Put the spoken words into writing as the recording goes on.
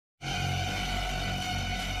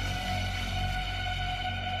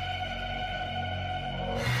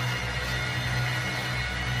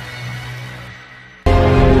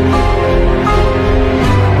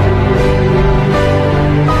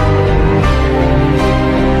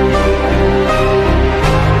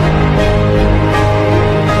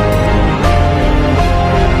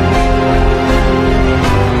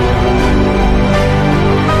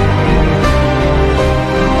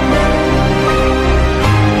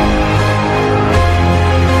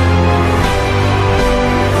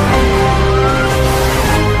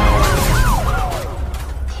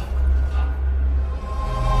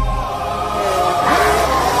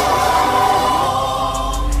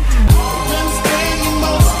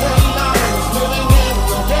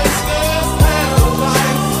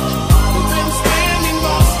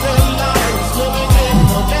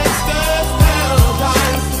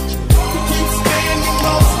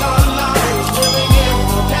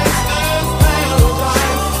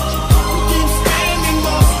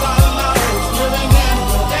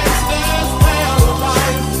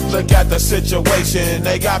situation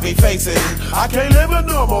they got me facing. I can't live a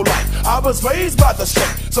normal life, I was raised by the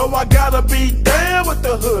state, so I gotta be down with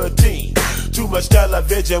the hood team. Too much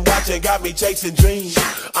television watching got me chasing dreams.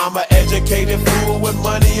 I'm an educated fool with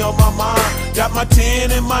money on my mind. Got my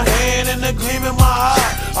tin in my hand and a gleam in my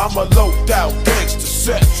eye. I'm a loped out gangster,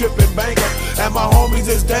 set tripping banker, and my homies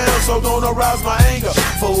is down, so don't arouse my anger.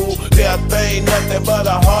 Fool, death ain't nothing but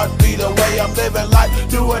a heartbeat away. I'm living life,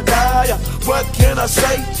 do or die. What can I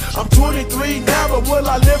say? I'm 23 now, but will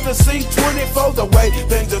I live to see 24? The way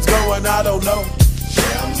things is going, I don't know.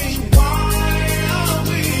 Tell me why are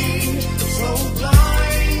we so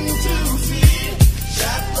blind to see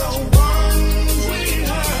that the ones we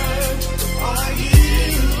hurt are you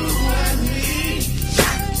and me?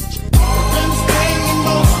 We've been spending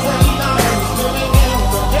most of our lives living in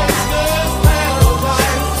the gangster's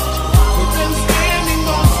paradise. We've been spending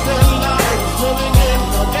most of our lives living in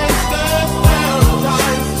the gangster's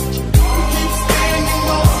paradise. We keep spending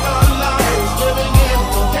most of our lives living in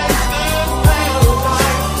the gangster's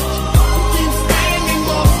paradise. We keep spending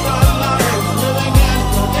most of our lives living in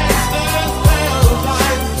the gangster's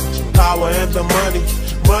paradise. Power and the money,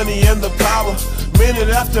 money and the power. Minute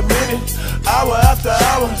after minute, hour after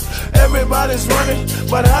hour, everybody's running,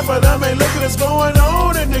 but half of them ain't looking what's going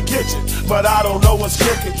on in the kitchen. But I don't know what's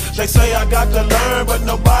cooking. They say I got to learn, but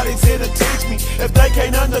nobody's here to teach me. If they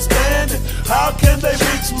can't understand it, how can they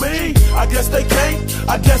reach me? I guess they can't,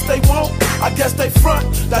 I guess they won't, I guess they front.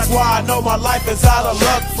 That's why I know my life is out of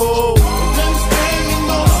luck, fool.